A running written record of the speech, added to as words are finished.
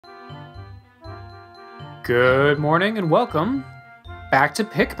Good morning and welcome back to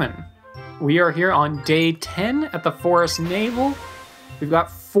Pikmin. We are here on day 10 at the forest Navel. We've got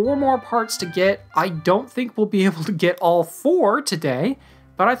 4 more parts to get. I don't think we'll be able to get all 4 today,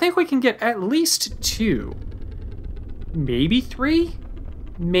 but I think we can get at least 2. Maybe 3?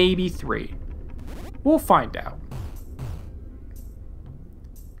 Maybe 3. We'll find out.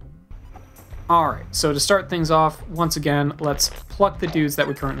 Alright, so to start things off, once again, let's pluck the dudes that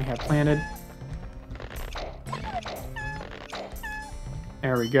we currently have planted.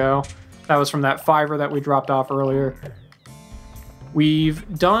 There we go. That was from that 5er that we dropped off earlier.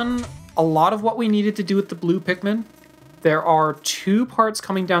 We've done a lot of what we needed to do with the blue Pikmin. There are 2 parts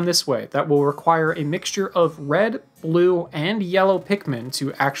coming down this way that will require a mixture of red, blue, and yellow Pikmin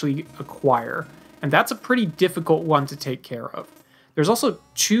to actually acquire. And that's a pretty difficult one to take care of. There's also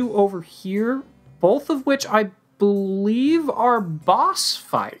 2 over here, both of which I believe are boss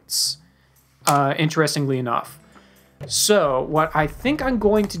fights, interestingly enough. So what I think I'm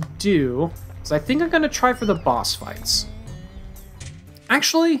going to do is I think I'm going to try for the boss fights.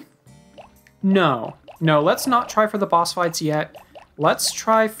 Actually, no, let's not try for the boss fights yet. Let's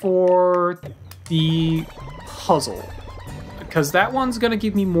try for the puzzle, because that one's going to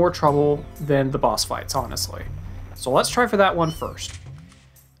give me more trouble than the boss fights, honestly. So let's try for that one first.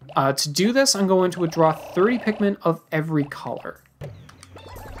 To do this, I'm going to draw 30 Pikmin of every color.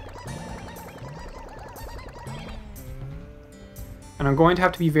 And I'm going to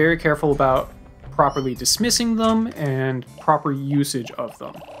have to be very careful about properly dismissing them and proper usage of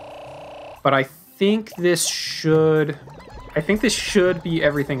them. But I think this should be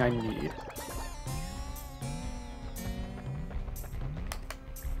everything I need.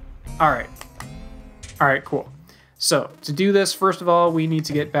 All right, cool. So to do this, first of all, we need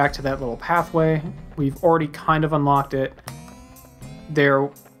to get back to that little pathway. We've already kind of unlocked it. There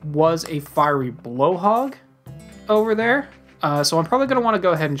was a fiery blowhog over there. So I'm probably going to want to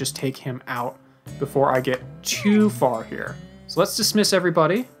go ahead and just take him out before I get too far here. So let's dismiss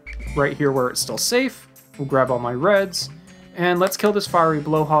everybody right here where it's still safe. We'll grab all my reds, and let's kill this fiery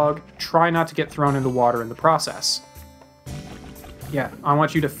blowhog. Try not to get thrown in the water in the process. Yeah, I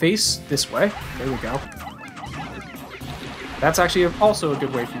want you to face this way. There we go. That's actually also a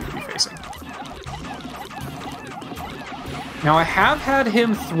good way for you to be facing. Now, I have had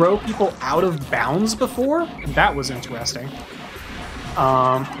him throw people out of bounds before, and that was interesting.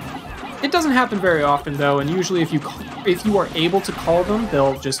 It doesn't happen very often, though, and usually if you are able to call them,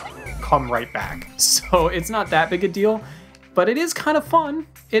 they'll just come right back. So it's not that big a deal, but it is kind of fun.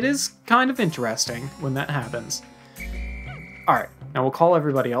 It is kind of interesting when that happens. All right, now we'll call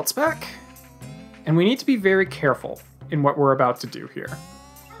everybody else back, and we need to be very careful in what we're about to do here,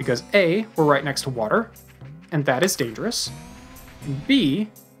 because A, we're right next to water, and that is dangerous. And B,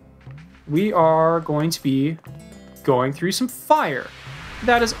 we are going to be going through some fire.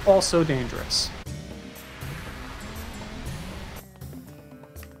 That is also dangerous.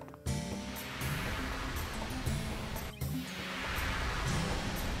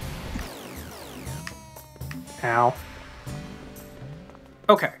 Ow.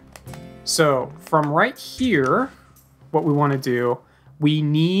 Okay, so from right here, what we want to do, we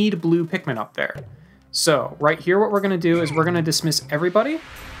need blue Pikmin up there. So right here, what we're going to do is we're going to dismiss everybody,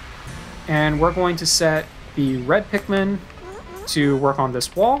 and we're going to set the red Pikmin to work on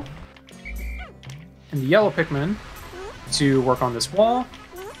this wall, and the yellow Pikmin to work on this wall.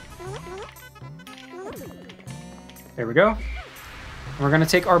 There we go. And we're going to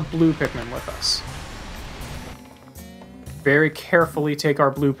take our blue Pikmin with us. Very carefully take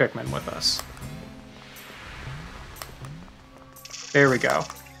our blue Pikmin with us. There we go.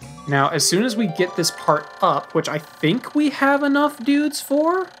 Now, as soon as we get this part up, which I think we have enough dudes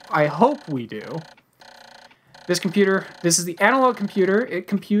for, I hope we do. This computer, this is the analog computer. It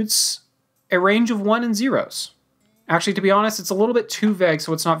computes a range of 1 and 0s. Actually, to be honest, it's a little bit too vague,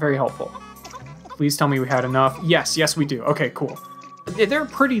 so it's not very helpful. Please tell me we had enough. Yes, we do. Okay, cool. They're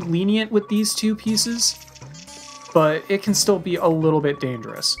pretty lenient with these 2 pieces, but it can still be a little bit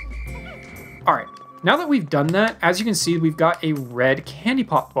dangerous. All right. Now that we've done that, as you can see, we've got a red candy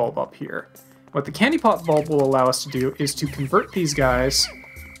pot bulb up here. What the candy pot bulb will allow us to do is to convert these guys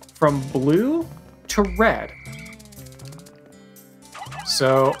from blue to red.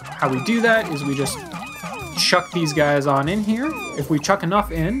 So how we do that is we just chuck these guys on in here. If we chuck enough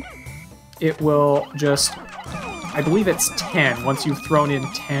in, it will just, I believe it's 10. Once you've thrown in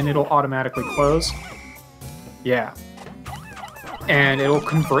 10, it'll automatically close. Yeah. And it'll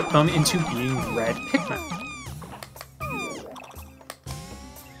convert them into being red Pikmin.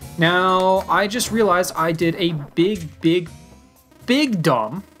 Now, I just realized I did a big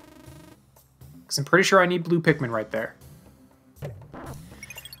dumb, because I'm pretty sure I need blue Pikmin right there.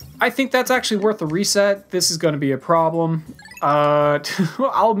 I think that's actually worth a reset. This is going to be a problem.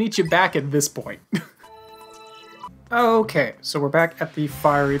 I'll meet you back at this point. Okay, so we're back at the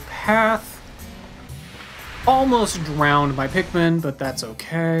fiery path. Almost drowned my Pikmin, but that's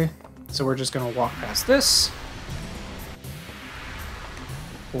okay. So we're just going to walk past this.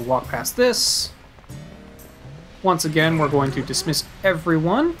 We'll walk past this. Once again, we're going to dismiss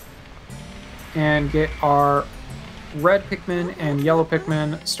everyone and get our red Pikmin and yellow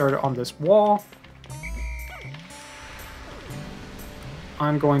Pikmin started on this wall.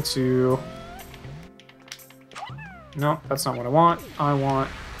 I'm going to... No, that's not what I want. I want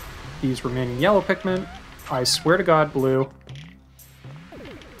these remaining yellow Pikmin. I swear to God, blue.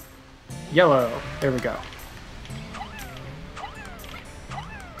 Yellow. There we go.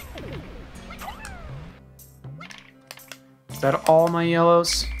 Is that all my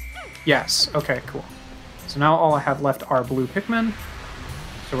yellows? Yes. Okay, cool. So now all I have left are blue Pikmin.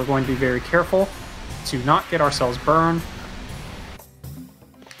 So we're going to be very careful to not get ourselves burned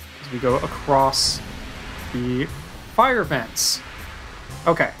as we go across the fire vents.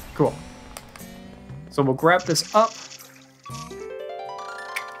 Okay, cool. So we'll grab this up.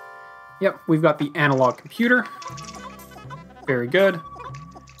 Yep, we've got the analog computer. Very good.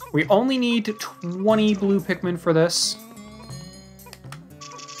 We only need 20 blue Pikmin for this.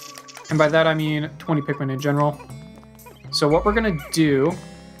 And by that I mean 20 Pikmin in general. So what we're gonna do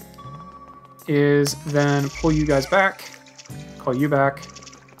is then pull you guys back, call you back.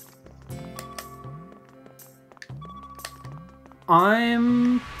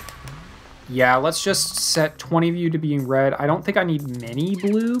 Yeah, let's just set 20 of you to being red. I don't think I need many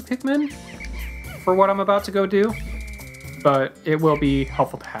blue Pikmin for what I'm about to go do, but it will be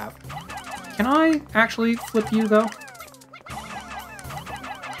helpful to have. Can I actually flip you though?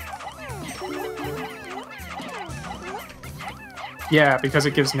 Yeah, because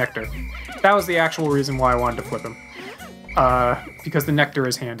it gives nectar. That was the actual reason why I wanted to flip him. Because the nectar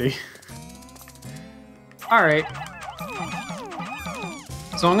is handy. Alright.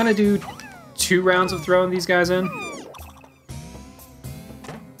 So I'm gonna do 2 rounds of throwing these guys in.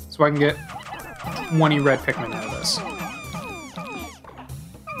 So I can get 20 red Pikmin out of this.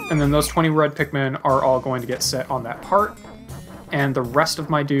 And then those 20 red Pikmin are all going to get set on that part. And the rest of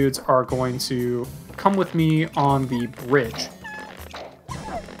my dudes are going to come with me on the bridge.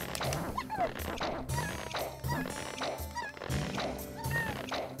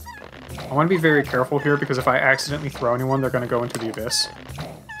 I want to be very careful here because if I accidentally throw anyone, they're going to go into the abyss.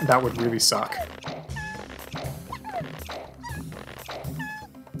 That would really suck.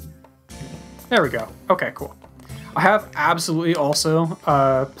 There we go. Okay, cool. I have absolutely also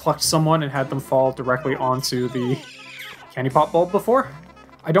plucked someone and had them fall directly onto the candy pop bulb before.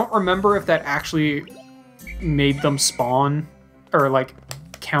 I don't remember if that actually made them spawn or like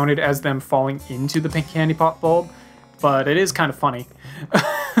counted as them falling into the pink candy pop bulb, but it is kind of funny.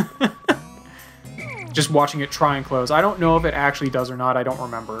 Just watching it try and close. I don't know if it actually does or not, I don't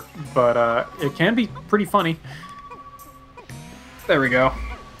remember, but it can be pretty funny. There we go.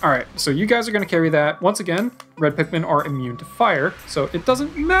 Alright, so you guys are going to carry that. Once again, red Pikmin are immune to fire, so it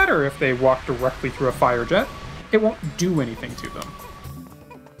doesn't matter if they walk directly through a fire jet. It won't do anything to them.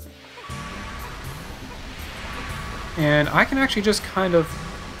 And I can actually just kind of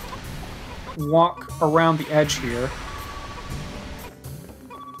walk around the edge here.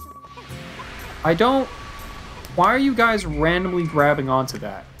 Why are you guys randomly grabbing onto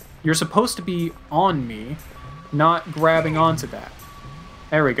that? You're supposed to be on me, not grabbing onto that.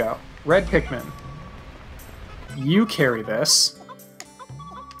 There we go. Red Pikmin. You carry this.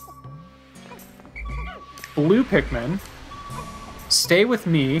 Blue Pikmin. Stay with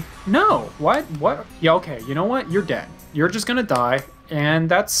me. No! What? What? Yeah, okay, you know what? You're dead. You're just gonna die,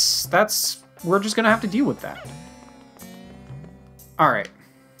 and we're just gonna have to deal with that. Alright.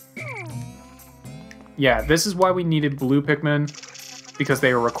 Yeah, this is why we needed blue Pikmin, because they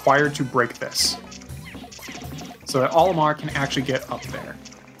are required to break this. So that Olimar can actually get up there.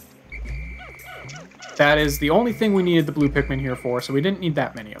 That is the only thing we needed the blue Pikmin here for, so we didn't need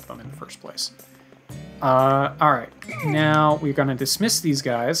that many of them in the first place. Alright, now we're going to dismiss these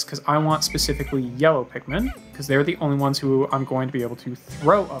guys, because I want specifically yellow Pikmin, because they're the only ones who I'm going to be able to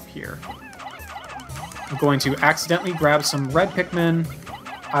throw up here. I'm going to accidentally grab some red Pikmin.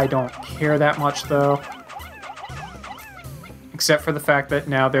 I don't care that much, though. Except for the fact that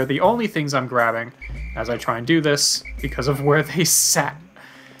now they're the only things I'm grabbing as I try and do this because of where they sat.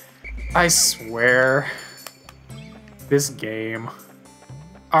 I swear. This game.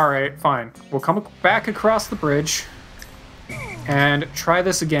 Alright, fine. We'll come back across the bridge and try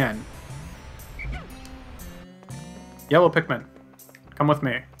this again. Yellow Pikmin, come with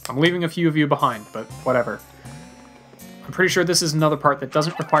me. I'm leaving a few of you behind, but whatever. I'm pretty sure this is another part that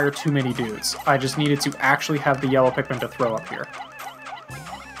doesn't require too many dudes. I just needed to actually have the yellow Pikmin to throw up here.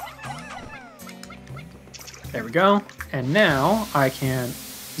 There we go. And now I can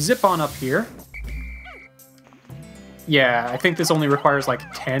zip on up here. Yeah, I think this only requires like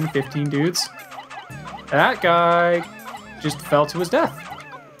 10, 15 dudes. That guy just fell to his death.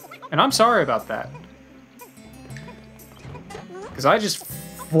 And I'm sorry about that. Because I just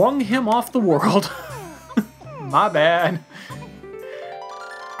flung him off the world. My bad.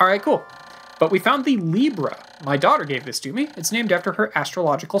 Alright, cool. But we found the Libra. My daughter gave this to me. It's named after her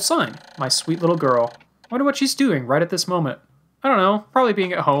astrological sign. My sweet little girl. Wonder what she's doing right at this moment. I don't know. Probably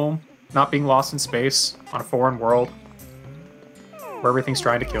being at home. Not being lost in space. On a foreign world. Where everything's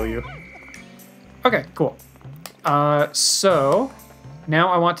trying to kill you. Okay, cool. So... now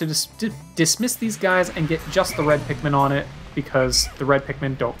I want to dismiss these guys and get just the red Pikmin on it. Because the red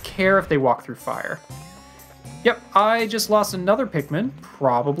Pikmin don't care if they walk through fire. Yep, I just lost another Pikmin,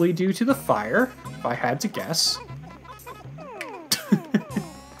 probably due to the fire, if I had to guess.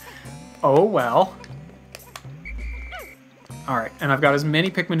 Oh well. Alright, and I've got as many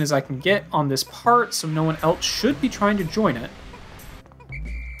Pikmin as I can get on this part, so no one else should be trying to join it.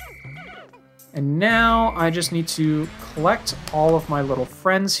 And now I just need to collect all of my little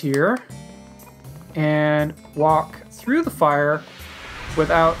friends here and walk through the fire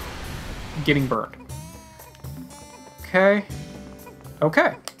without getting burned. Okay.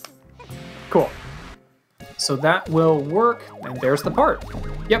 Okay. Cool. So that will work, and there's the part.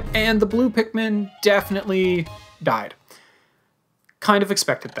 Yep, and the blue Pikmin definitely died. Kind of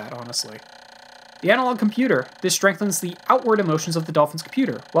expected that, honestly. The analog computer. This strengthens the outward emotions of the dolphin's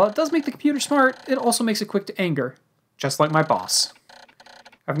computer. While it does make the computer smart, it also makes it quick to anger. Just like my boss.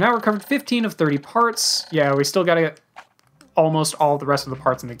 I've now recovered 15 of 30 parts. Yeah, we still gotta get almost all the rest of the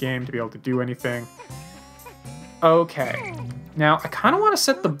parts in the game to be able to do anything. Okay. Now, I kind of want to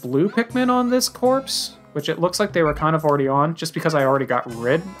set the blue Pikmin on this corpse, which it looks like they were kind of already on, just because I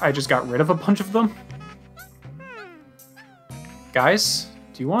just got rid of a bunch of them. Guys,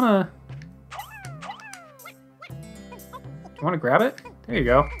 do you want to grab it? There you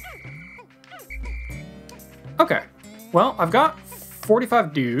go. Okay. Well, I've got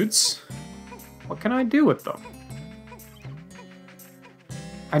 45 dudes. What can I do with them?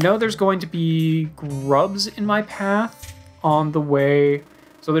 I know there's going to be grubs in my path on the way.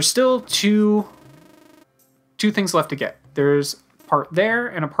 So there's still two things left to get. There's a part there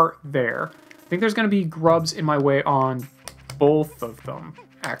and a part there. I think there's going to be grubs in my way on both of them,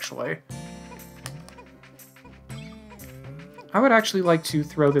 actually. I would actually like to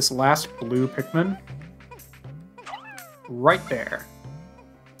throw this last blue Pikmin right there.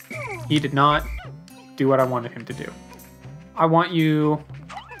 He did not do what I wanted him to do. I want you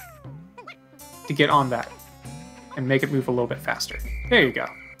to get on that and make it move a little bit faster. There you go.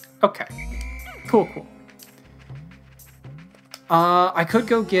 Okay. Cool, cool. I could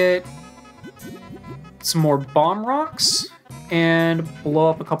go get some more bomb rocks and blow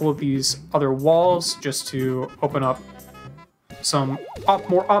up a couple of these other walls just to open up some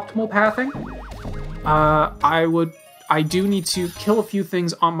more optimal pathing. I do need to kill a few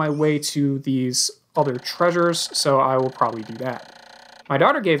things on my way to these other treasures, so I will probably do that. My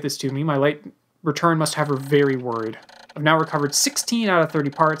daughter gave this to me. My late return must have her very worried. I've now recovered 16 out of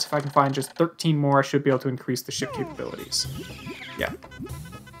 30 parts. If I can find just 13 more, I should be able to increase the ship capabilities. Yeah.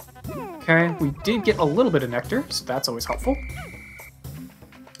 Okay, we did get a little bit of nectar, so that's always helpful.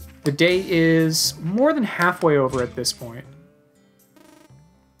 The day is more than halfway over at this point.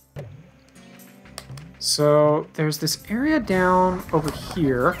 So there's this area down over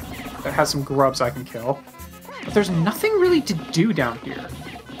here that has some grubs I can kill, but there's nothing really to do down here.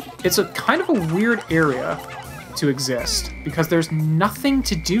 It's a kind of a weird area to exist because there's nothing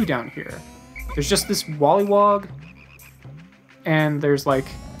to do down here. There's just this wollywog, and there's like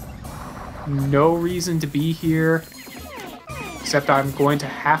no reason to be here, except I'm going to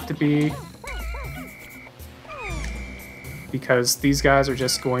have to be, because these guys are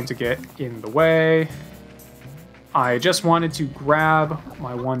just going to get in the way. I just wanted to grab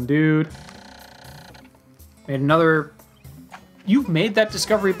my one dude. Made another... You've made that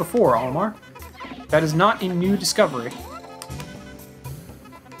discovery before, Almar. That is not a new discovery.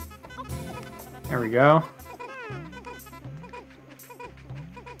 There we go.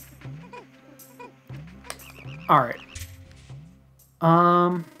 Alright.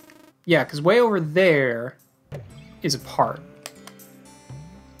 Yeah, because way over there is a part.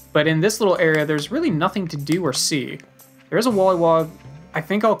 But in this little area, there's really nothing to do or see. There's a wollywog. I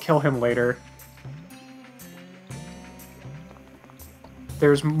think I'll kill him later.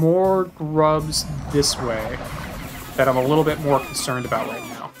 there's more grubs this way that I'm a little bit more concerned about right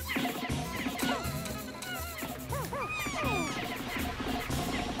now.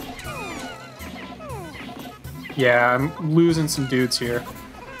 Yeah, I'm losing some dudes here.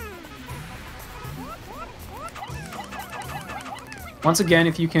 Once again,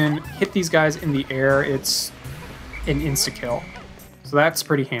 if you can hit these guys in the air, it's an insta-kill. So that's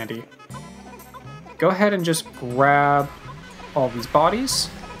pretty handy. Go ahead and just grab all these bodies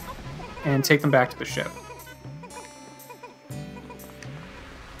and take them back to the ship.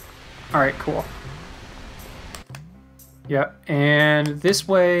 Alright, cool. Yep, and this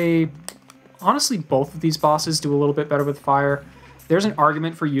way, honestly, both of these bosses do a little bit better with fire. There's an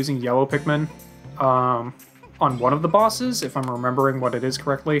argument for using yellow Pikmin on one of the bosses, if I'm remembering what it is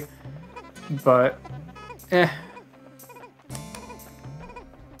correctly. But,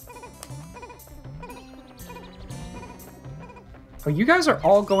 Oh, you guys are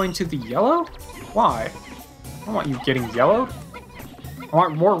all going to the yellow? Why? I don't want you getting yellowed. I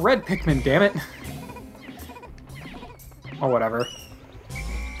want more red Pikmin, damn it. Oh, whatever.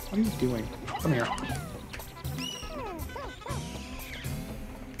 What are you doing? Come here.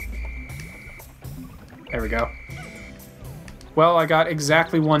 There we go. Well, I got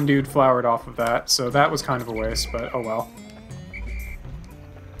exactly one dude flowered off of that, so that was kind of a waste, but oh well.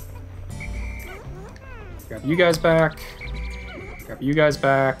 Grab you guys back. Grab you guys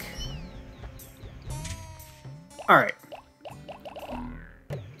back. Alright.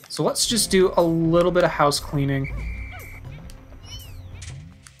 So let's just do a little bit of house cleaning.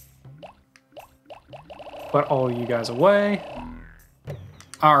 Put all of you guys away.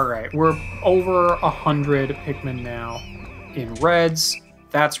 Alright, we're over 100 Pikmin now in reds.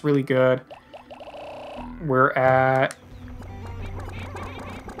 That's really good. We're at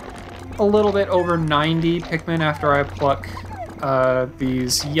a little bit over 90 Pikmin after I pluck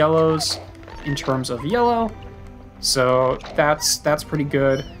these yellows in terms of yellow. So that's pretty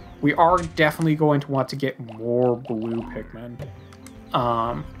good. We are definitely going to want to get more blue Pikmin.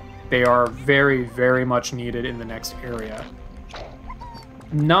 They are very, very much needed in the next area.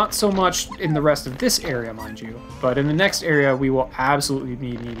 Not so much in the rest of this area, mind you, but in the next area we will absolutely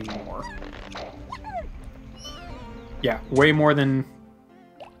be needing more. Yeah, way more than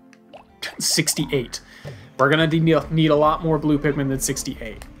 68. We're gonna need a lot more blue Pikmin than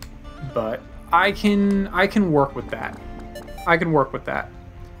 68, but I can work with that. I can work with that.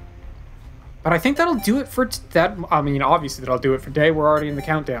 But I think that'll do it for that. I mean, obviously that'll do it for today. We're already in the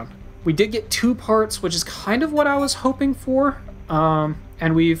countdown. We did get 2 parts, which is kind of what I was hoping for.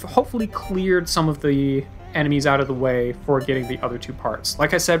 And we've hopefully cleared some of the enemies out of the way for getting the other 2 parts.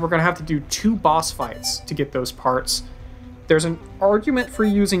 Like I said, we're going to have to do 2 boss fights to get those parts. There's an argument for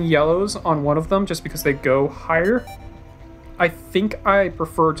using yellows on one of them just because they go higher. I think I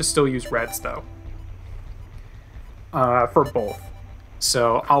prefer to still use reds, though, for both.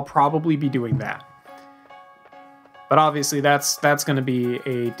 So I'll probably be doing that. But obviously that's going to be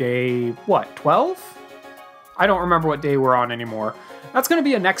a day, what, 12? I don't remember what day we're on anymore. That's going to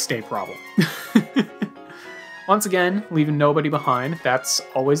be a next day problem. Once again, leaving nobody behind. That's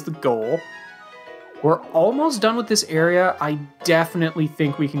always the goal. We're almost done with this area. I definitely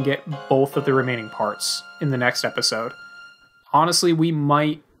think we can get both of the remaining parts in the next episode. Honestly, we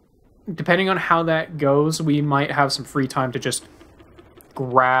might, depending on how that goes, we might have some free time to just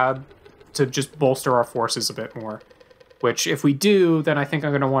grab, to just bolster our forces a bit more. Which, if we do, then I think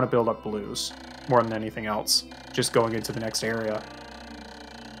I'm going to want to build up blues more than anything else, just going into the next area.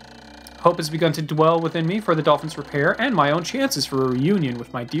 Hope has begun to dwell within me for the dolphin's repair and my own chances for a reunion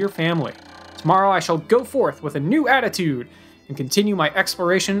with my dear family. Tomorrow I shall go forth with a new attitude and continue my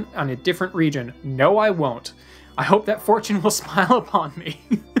exploration on a different region. No, I won't. I hope that fortune will smile upon me.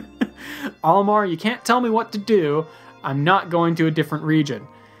 Almar, you can't tell me what to do. I'm not going to a different region.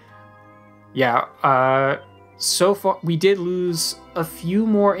 Yeah, so far, we did lose a few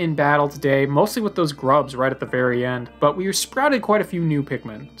more in battle today, mostly with those grubs right at the very end, but we sprouted quite a few new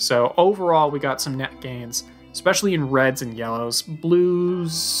Pikmin, so overall we got some net gains, especially in reds and yellows.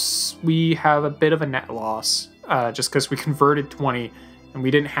 Blues, we have a bit of a net loss, just because we converted 20, and we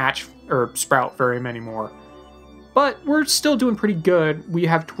didn't hatch or sprout very many more. But we're still doing pretty good. We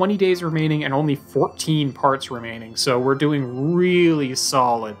have 20 days remaining and only 14 parts remaining, so we're doing really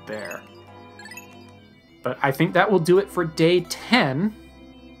solid there. But I think that will do it for day 10.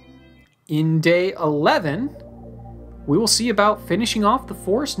 In day 11, we will see about finishing off the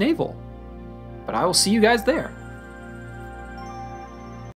Forest Navel. But I will see you guys there.